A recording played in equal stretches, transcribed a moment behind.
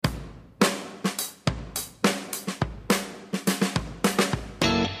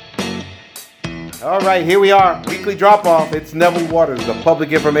All right, here we are. Weekly drop-off. It's Neville Waters, the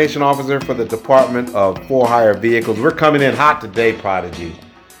Public Information Officer for the Department of For-Hire Vehicles. We're coming in hot today, Prodigy.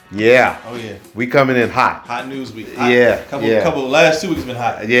 Yeah. Oh, yeah. We coming in hot. Hot news week. Couple last 2 weeks been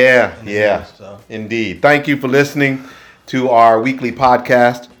hot. Yeah. News, so. Indeed. Thank you for listening to our weekly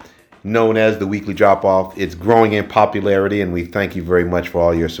podcast known as the Weekly Drop-Off. It's growing in popularity, and we thank you very much for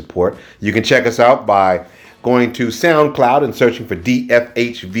all your support. You can check us out by going to SoundCloud and searching for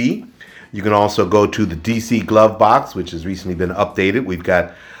DFHV. You can also go to the DC Glove Box, which has recently been updated. We've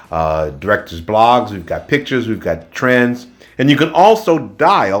got directors' blogs, we've got pictures, we've got trends. And you can also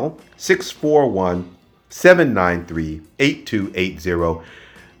dial 641-793-8280.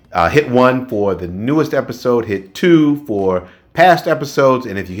 Hit 1 for the newest episode, hit 2 for past episodes,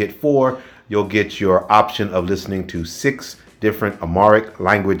 and if you hit 4, you'll get your option of listening to 6 different Amharic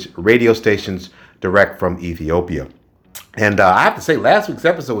language radio stations direct from Ethiopia. And I have to say, last week's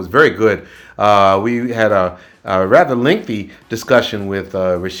episode was very good. We had a rather lengthy discussion with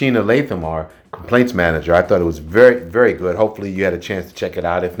Rashina Latham, our complaints manager. I thought it was very, very good. Hopefully you had a chance to check it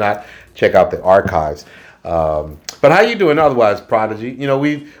out. If not, check out the archives. But how you doing otherwise, Prodigy? You know,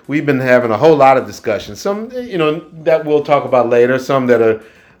 we've been having a whole lot of discussions. Some, that we'll talk about later. Some that are,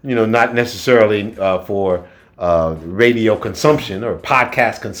 not necessarily for radio consumption or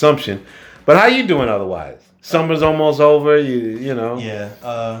podcast consumption. But how you doing otherwise? Summer's almost over, you know. Yeah.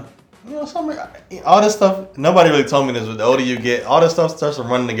 Summer, all this stuff, nobody really told me this, but the older you get, all this stuff starts to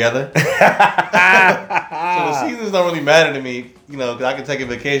run together. So the seasons don't really matter to me, because I can take a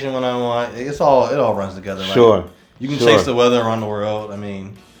vacation when I want. It all runs together. Sure. You can chase the weather around the world.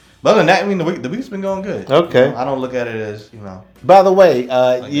 But other than that, the week's been going good. Okay. I don't look at it as, By the way,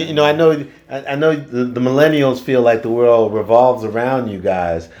 I know the millennials feel like the world revolves around you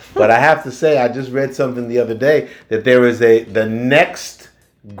guys, but I have to say, I just read something the other day that there is the next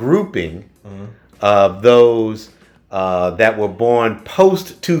grouping of those that were born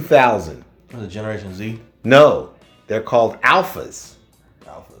post 2000. The Generation Z? No, they're called alphas.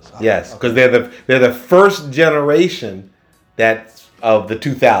 Alphas. Yes, because they're the first generation that's of the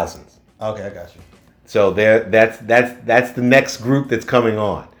 2000s. Okay, I got you. So that's the next group that's coming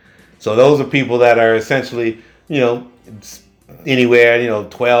on. So those are people that are essentially, anywhere,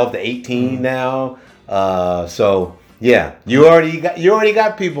 12 to 18 now. So yeah, you already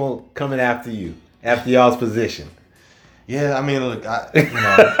got people coming after y'all's position. Yeah, look, our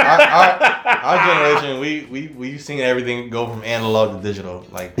generation, we've seen everything go from analog to digital.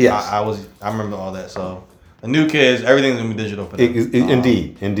 Like, yes. I remember all that. So the new kids, everything's gonna be digital for them.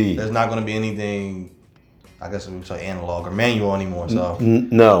 Indeed. There's not gonna be anything, I guess we would say analog or manual anymore. So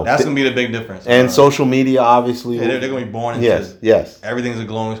no, that's gonna be the big difference. And social media, obviously. Yeah, they're gonna be born into yes. Everything's a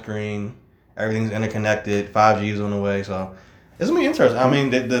glowing screen. Everything's interconnected. 5G is on the way. So it's gonna be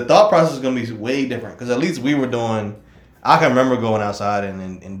interesting. The thought process is gonna be way different because at least we were doing. I can remember going outside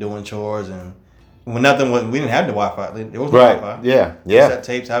and doing chores and when we didn't have the Wi-Fi. There was no Wi-Fi. Yeah. Set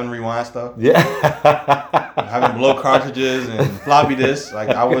tapes, having to rewind stuff. Yeah. Having blow cartridges and floppy disks. Like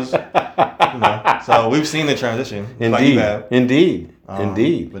I was, So we've seen the transition. Indeed. Like you have. Indeed. But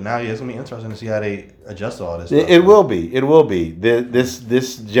now, it's gonna be interesting to see how they adjust to all this. It will be. It will be.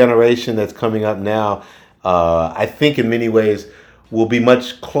 This generation that's coming up now, I think in many ways will be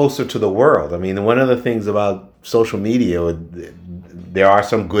much closer to the world. One of the things about social media, there are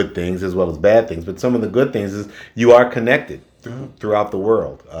some good things as well as bad things, but some of the good things is you are connected throughout the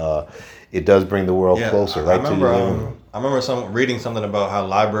world. It does bring the world closer, right? I remember reading something about how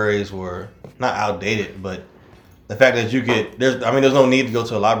libraries were not outdated, but the fact that there's no need to go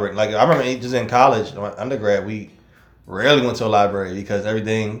to a library. Like I remember just in college, undergrad, we rarely went to a library because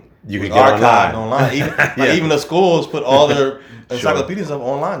everything you was could get archived online. Even the schools put all their encyclopedias up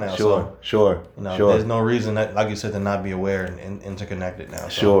online now. Sure. There's no reason that, like you said, to not be aware and interconnected now.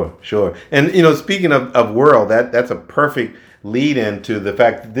 So. Sure. And speaking of world, that's a perfect lead into the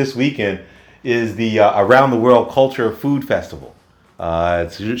fact that this weekend is the Around the World Culture Food Festival.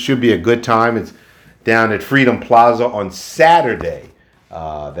 It should be a good time. It's down at Freedom Plaza on Saturday.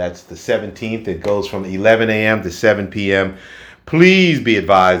 That's the 17th. It goes from 11 a.m. to 7 p.m. Please be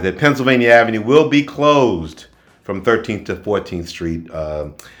advised that Pennsylvania Avenue will be closed from 13th to 14th Street.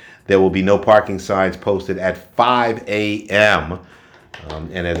 There will be no parking signs posted at 5 a.m.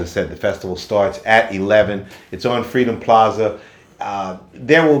 And as I said, the festival starts at 11. It's on Freedom Plaza.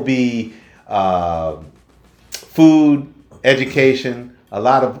 There will be food, education, a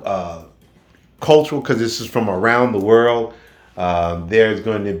lot of cultural, because this is from around the world. There's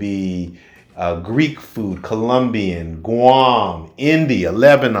going to be Greek food, Colombian, Guam, India,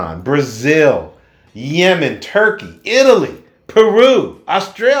 Lebanon, Brazil, Yemen, Turkey, Italy, Peru,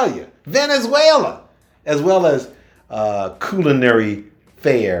 Australia, Venezuela, as well as culinary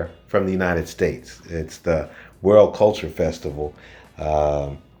fare from the United States. It's the World Culture Festival.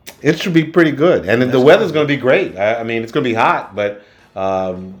 It should be pretty good. And the weather's going to be great. I mean, it's going to be hot, but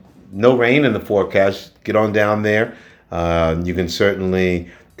no rain in the forecast. Get on down there. You can certainly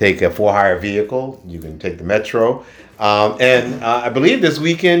take a for-hire vehicle. You can take the metro. And I believe this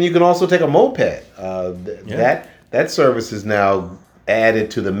weekend you can also take a moped. That service is now added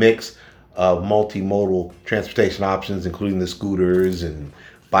to the mix of multimodal transportation options, including the scooters and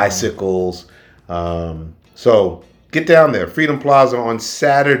bicycles. So get down there. Freedom Plaza on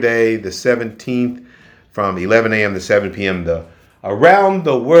Saturday, the 17th, from 11 a.m. to 7 p.m. The Around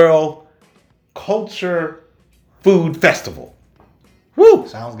the World Culture Food Festival. Woo!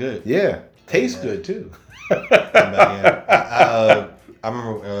 Sounds good. Yeah. Tastes good, too. I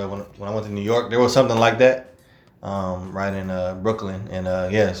remember when I went to New York, there was something like that right in Brooklyn. And,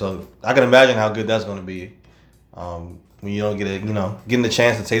 so I can imagine how good that's going to be. When you don't getting the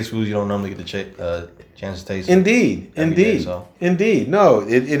chance to taste foods you don't normally get the chance to taste. Indeed. No,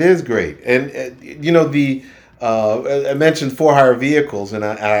 it is great. And I mentioned for-hire vehicles, and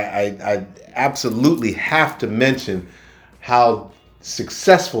I absolutely have to mention how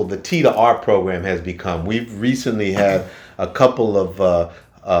successful the T2R program has become. We've recently had a couple of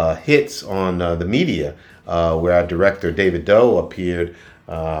hits on the media where our director David Doe appeared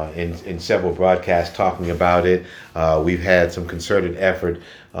in several broadcasts talking about it. We've had some concerted effort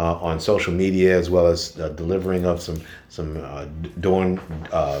on social media, as well as delivering of some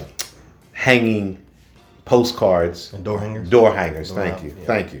hanging postcards and door hangers.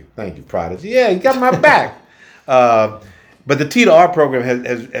 Thank you, Prodigy. Yeah, you got my back. But the T2R program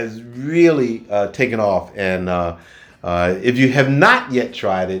has really taken off, and if you have not yet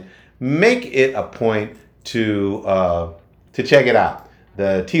tried it, make it a point to check it out.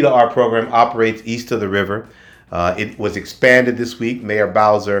 The T2R program operates east of the river. It was expanded this week. Mayor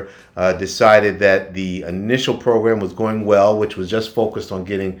Bowser decided that the initial program was going well, which was just focused on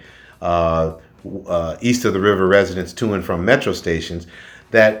getting east of the river residents to and from metro stations,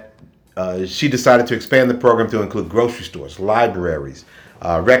 that she decided to expand the program to include grocery stores, libraries,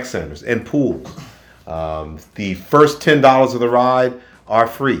 rec centers, and pools. The first $10 of the ride are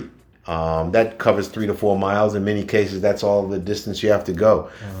free. That covers 3 to 4 miles. In many cases, that's all the distance you have to go.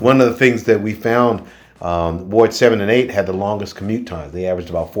 One of the things that we found, Ward 7 and 8 had the longest commute times. They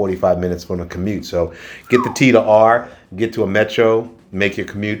averaged about 45 minutes for a commute. So get the T2R, get to a metro, make your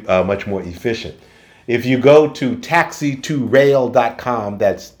commute much more efficient. If you go to taxi2rail.com,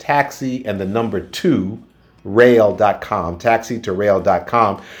 that's taxi and the number 2 rail.com,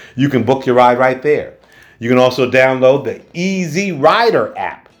 taxi2rail.com, you can book your ride right there. You can also download the Easy Rider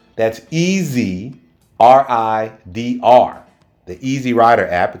app. That's Easy RIDR. The Easy Rider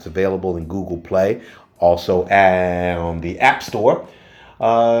app. It's available in Google Play, also on the App Store.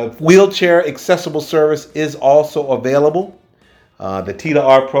 Wheelchair accessible service is also available. The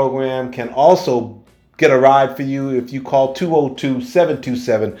T2R program can also get a ride for you if you call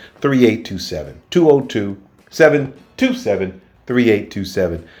 202-727-3827.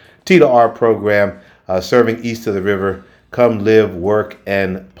 202-727-3827. T2R program serving east of the river. Come live, work,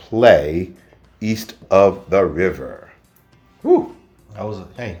 and play east of the river. Whew. That was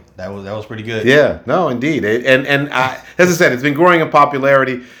pretty good. Yeah, no, indeed. And as I said, it's been growing in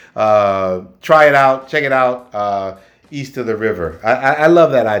popularity. Try it out, check it out. East of the river. I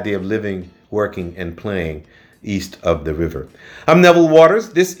love that idea of living, working, and playing east of the river. I'm Neville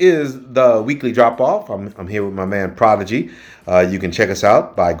Waters. This is the Weekly Drop Off. I'm here with my man Prodigy. You can check us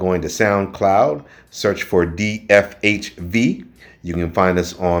out by going to SoundCloud, search for DFHV. You can find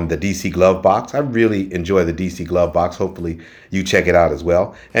us on the DC Glove Box. I really enjoy the DC Glove Box. Hopefully you check it out as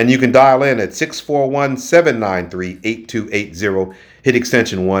well. And you can dial in at 641-793-8280. Hit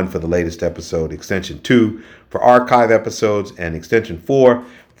extension 1 for the latest episode, extension 2 for archive episodes, and extension 4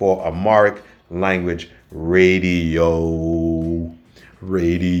 for Amharic language radio.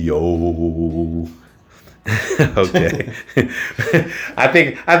 Okay. I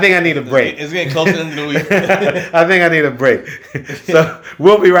think I need a break. It's getting closer to the week. I think I need a break. So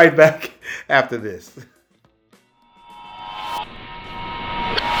we'll be right back after this.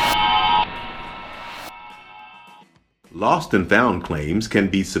 Lost and found claims can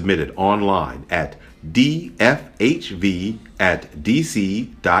be submitted online at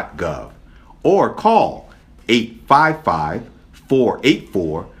dfhv@dc.gov or call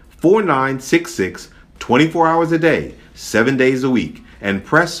 855-484-4966 24 hours a day, 7 days a week, and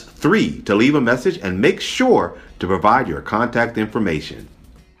press 3 to leave a message, and make sure to provide your contact information.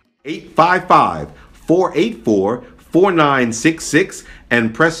 855-484-4966 4966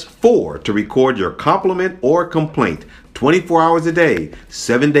 and press 4 to record your compliment or complaint 24 hours a day,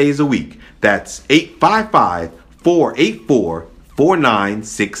 7 days a week. That's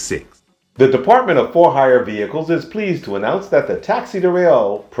 855-484-4966. The Department of For-Hire Vehicles is pleased to announce that the Taxi to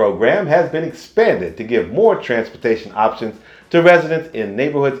Rail program has been expanded to give more transportation options to residents in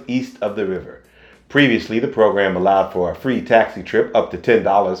neighborhoods east of the river. Previously, the program allowed for a free taxi trip up to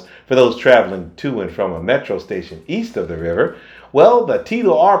 $10 for those traveling to and from a metro station east of the river. Well, the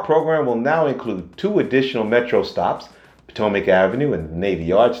T2R program will now include 2 additional metro stops, Potomac Avenue and Navy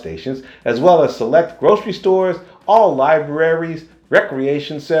Yard stations, as well as select grocery stores, all libraries,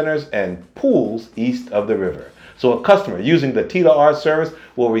 recreation centers, and pools east of the river. So a customer using the T2R service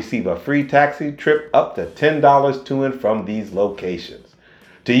will receive a free taxi trip up to $10 to and from these locations.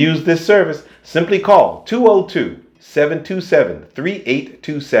 To use this service, simply call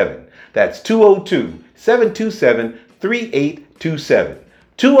 202-727-3827. That's 202-727-3827.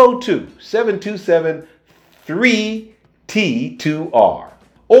 202-727-3T2R.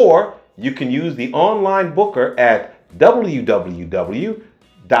 Or you can use the online booker at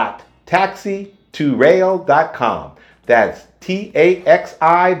www.taxi2rail.com. That's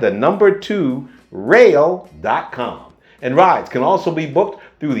TAXI 2rail.com. And rides can also be booked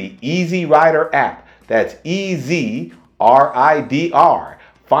through the Easy Rider app. That's EZRIDR.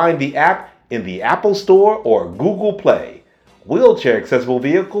 Find the app in the Apple Store or Google Play. Wheelchair accessible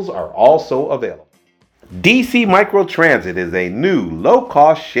vehicles are also available. DC Micro Transit is a new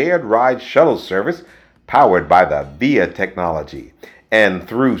low-cost shared ride shuttle service powered by the VIA technology. And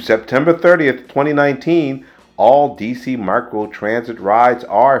through September 30th, 2019, all DC Micro Transit rides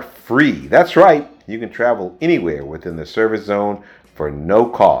are free. That's right. You can travel anywhere within the service zone for no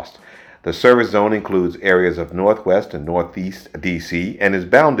cost. The service zone includes areas of Northwest and Northeast DC and is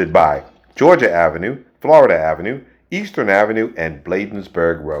bounded by Georgia Avenue, Florida Avenue, Eastern Avenue, and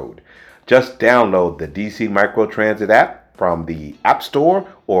Bladensburg Road. Just download the DC Micro Transit app from the App Store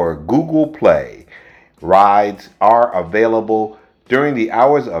or Google Play. Rides are available during the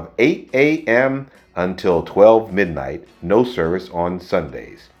hours of 8 a.m. until 12 midnight. No service on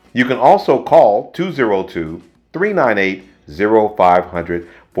Sundays. You can also call 202-398-0500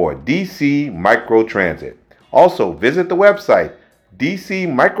 for DC Micro Transit. Also visit the website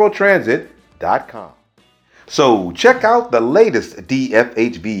dcmicrotransit.com. So check out the latest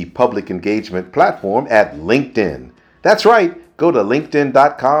DFHV public engagement platform at LinkedIn. That's right. Go to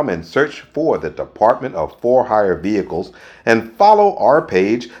linkedin.com and search for the Department of For-Hire Vehicles and follow our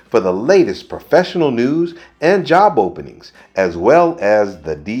page for the latest professional news and job openings, as well as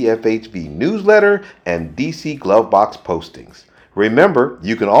the DFHV newsletter and DC Glovebox postings. Remember,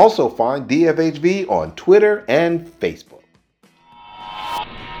 you can also find DFHV on Twitter and Facebook.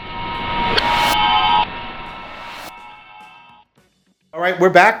 All right, we're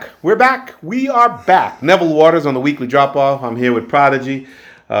back. We are back. Neville Waters on the weekly drop-off. I'm here with Prodigy.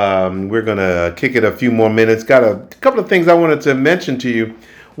 We're going to kick it a few more minutes. Got a couple of things I wanted to mention to you.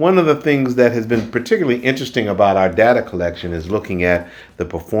 One of the things that has been particularly interesting about our data collection is looking at the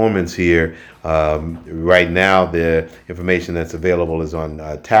performance here. Right now, the information that's available is on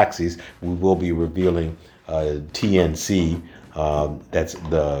taxis. We will be revealing TNC. That's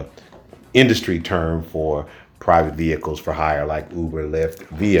the industry term for private vehicles for hire like Uber, Lyft,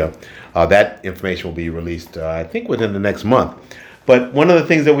 Via. That information will be released, I think, within the next month. But one of the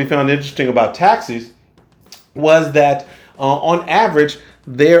things that we found interesting about taxis was that on average,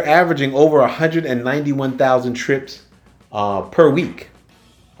 they're averaging over 191,000 trips per week.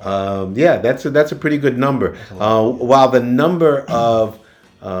 That's a pretty good number. While the number of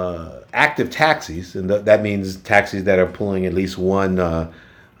active taxis, and that means taxis that are pulling at least one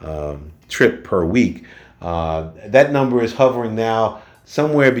trip per week, that number is hovering now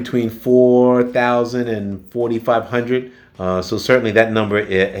somewhere between 4,000 and 4,500. So certainly that number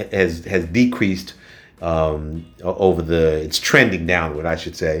has decreased it's trending downward, I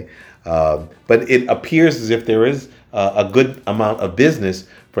should say. But it appears as if there is a good amount of business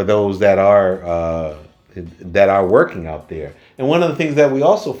for those that are working out there. And one of the things that we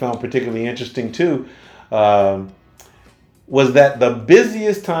also found particularly interesting too was that the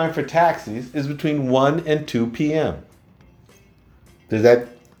busiest time for taxis is between 1 and 2 p.m. Does that?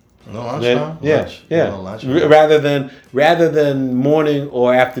 No lunchtime? Yeah. No lunchtime. Rather than morning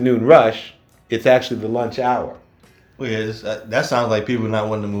or afternoon rush, it's actually the lunch hour. Well, yeah, that sounds like people not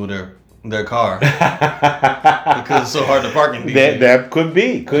wanting to move their car because it's so hard to park in DC. That could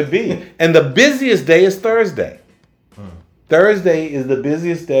be. And the busiest day is Thursday. Thursday is the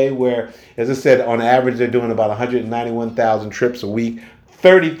busiest day where, as I said, on average, they're doing about 191,000 trips a week,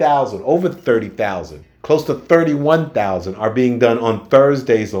 over 30,000, close to 31,000 are being done on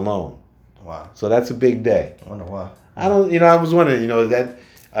Thursdays alone. Wow. So that's a big day. I wonder why. I don't, I was wondering,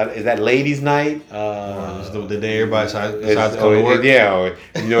 is that ladies' night? It's the day everybody decides to go to work. Yeah, or,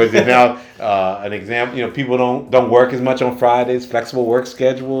 is it now an example? People don't work as much on Fridays, flexible work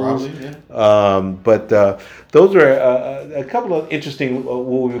schedules. Probably, yeah. But those are a couple of interesting, what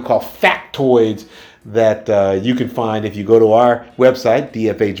we would call factoids that you can find if you go to our website,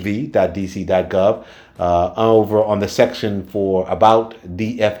 dfhv.dc.gov. Over on the section for About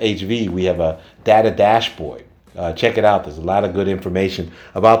DFHV, we have a data dashboard. Check it out. There's a lot of good information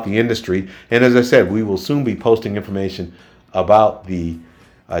about the industry. And as I said, we will soon be posting information about the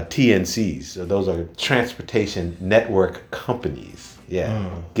TNCs. So those are transportation network companies. Yeah.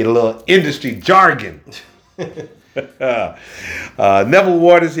 Get a little industry jargon. Neville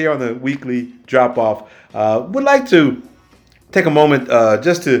Waters here on the weekly drop-off. Would like to take a moment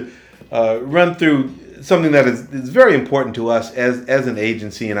just to run through something that is very important to us as an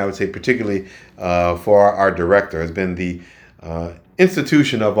agency, and I would say particularly for our director, has been the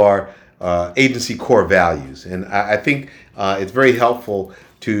institution of our agency core values. And I think it's very helpful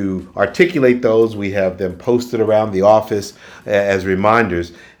to articulate those. We have them posted around the office as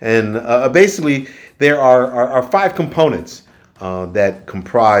reminders. And basically, there are 5 components that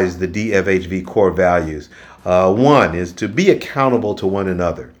comprise the DFHV core values. 1 is to be accountable to one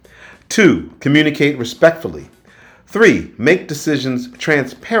another. 2, communicate respectfully. 3, make decisions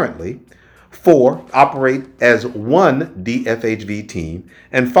transparently. 4, operate as one DFHV team.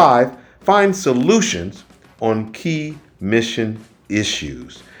 And 5, find solutions on key mission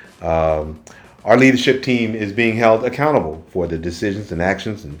issues. Our leadership team is being held accountable for the decisions and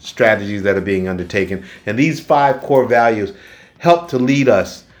actions and strategies that are being undertaken. And these 5 core values help to lead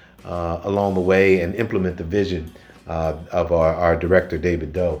us along the way and implement the vision of our director,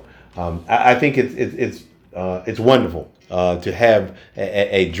 David Doe. I think it's wonderful to have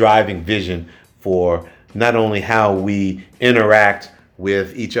a driving vision for not only how we interact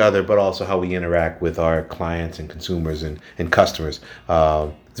with each other, but also how we interact with our clients and consumers and customers.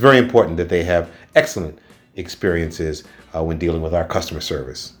 It's very important that they have excellent experiences when dealing with our customer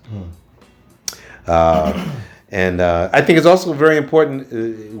service. And I think it's also very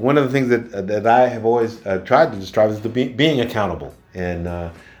important. One of the things that I have always tried to strive is being accountable.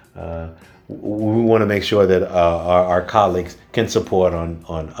 And we want to make sure that our colleagues can support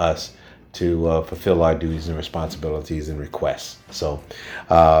on us to fulfill our duties and responsibilities and requests. So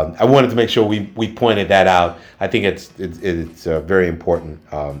I wanted to make sure we pointed that out. I think it's a very important,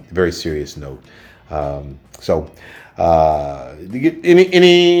 very serious note. Any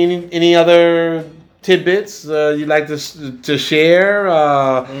other tidbits you'd like to share?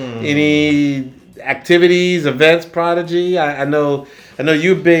 Any activities, events, Prodigy? I know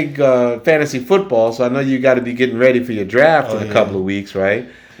you're big fantasy football, so I know you got to be getting ready for your draft in a couple of weeks, right?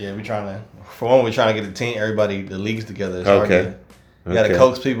 Yeah, we're trying to get the team, everybody, the leagues together. It's hard to, you got to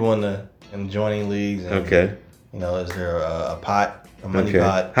coax people in joining leagues. And, is there a money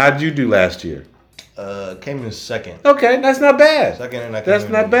pot? How did you do last year? Came in second. Okay, that's not bad. Second, and that's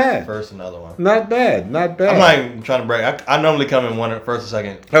not bad. First, another one. Not bad. I'm not even trying to brag. I normally come in first or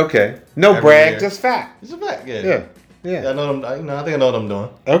second. Okay, no brag, just fact. It's a fact. Yeah. I know them. I think I know what I'm doing.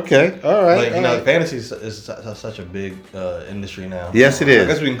 Okay, all right. But fantasy is such a big industry now. Yes, it is. I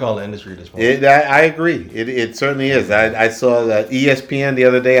guess we can call it industry at this point. I agree. It certainly is. I saw that ESPN the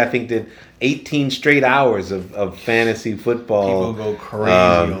other day. I think did 18 straight hours of fantasy football. People go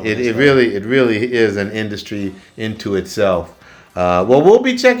crazy. It really is an industry into itself. Well, we'll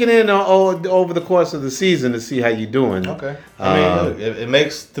be checking in over the course of the season to see how you're doing. Okay. It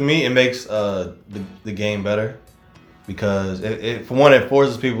makes the game better. Because it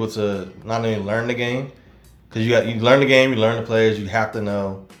forces people to not only learn the game, because you learn the game, you learn the players, you have to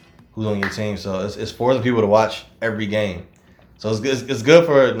know who's on your team. So it's forcing people to watch every game. So it's good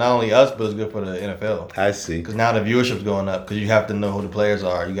for not only us, but it's good for the NFL. I see. Because now the viewership's going up because you have to know who the players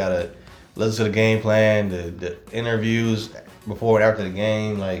are. You got to listen to the game plan, the interviews before and after the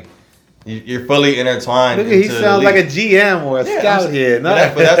game. Like, you're fully intertwined. Look, he sounds like a GM or a scout here. No.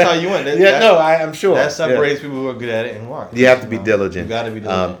 But that's how you win. I'm sure. That separates people who are good at it and who aren't. You have to be diligent. You got to be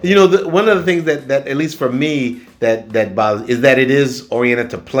diligent. One of the things that at least for me that bothers is that it is oriented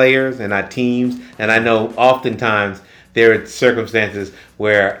to players and not teams. And I know oftentimes there are circumstances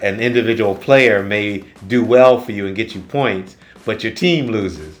where an individual player may do well for you and get you points, but your team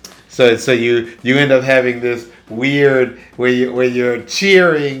loses. So you end up having this weird where you're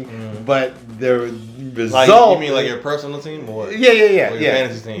cheering, but the result. Like, you mean like your personal team or yeah, or your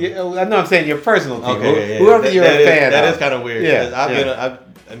fantasy team? Yeah, I know. I'm saying your personal team. Okay, Whoever you're a fan of. That is kind of weird. Yeah,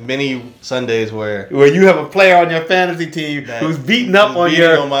 many Sundays where you have a player on your fantasy team who's beating up on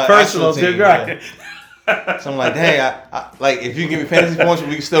your personal team. Right. Yeah. So I'm like, dang, I like if you give me fantasy points,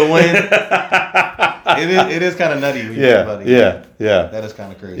 we can still win. It is kind of nutty. When you think about it. Yeah. That is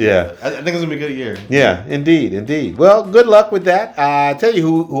kind of crazy. Yeah, I think it's gonna be a good year. Yeah, indeed. Well, good luck with that. I tell you,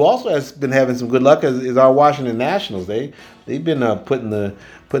 who also has been having some good luck is our Washington Nationals. They've been putting the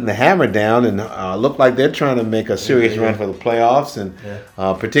hammer down and look like they're trying to make a serious run for the playoffs. And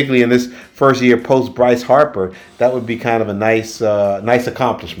particularly in this first year post Bryce Harper, that would be kind of a nice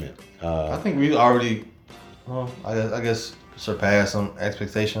accomplishment. I think we already. Well, I guess surpassed some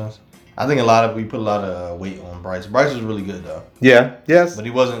expectations. I think we put a lot of weight on Bryce. Bryce was really good though. Yeah. Yes. But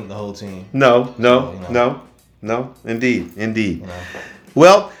he wasn't the whole team. No. Indeed. You know.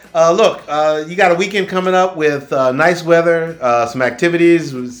 Well, look, you got a weekend coming up with nice weather, some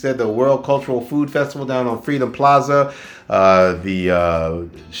activities. We said the World Cultural Food Festival down on Freedom Plaza. The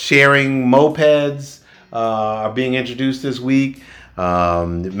sharing mopeds are being introduced this week.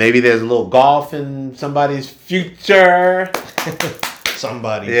 Maybe there's a little golf in somebody's future.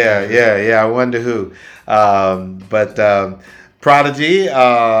 Somebody. Yeah. I wonder who. But Prodigy,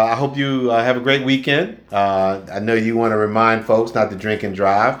 I hope you have a great weekend. I know you want to remind folks not to drink and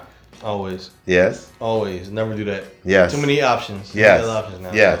drive. Always. Yes. Always. Never do that. Yes. Too many options. Yes. Options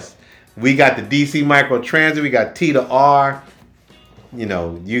now. Yes. We got the DC Micro Transit. We got T2R. You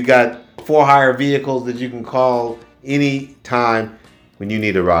know, you got for hire vehicles that you can call any time when you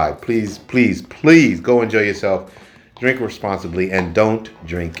need a ride. Please go enjoy yourself. Drink responsibly and don't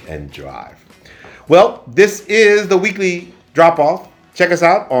drink and drive. Well, this is the weekly drop-off. Check us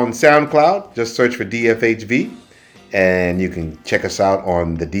out on SoundCloud. Just search for DFHV. And you can check us out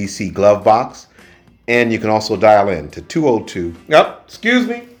on the DC Glove Box. And you can also dial in to 202. Excuse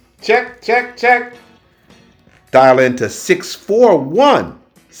me. Check. Dial in to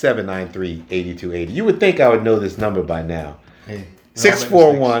 641-793-8280. You would think I would know this number by now. Hey.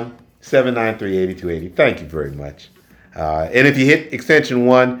 641-793-8280. Thank you very much. And if you hit extension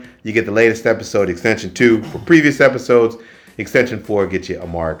 1, you get the latest episode. Extension 2 for previous episodes. Extension 4 gets you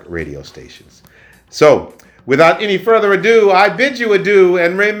Amaric radio stations. So, without any further ado, I bid you adieu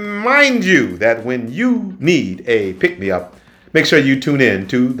and remind you that when you need a pick-me-up, make sure you tune in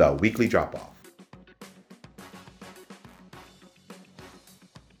to the Weekly Drop-Off.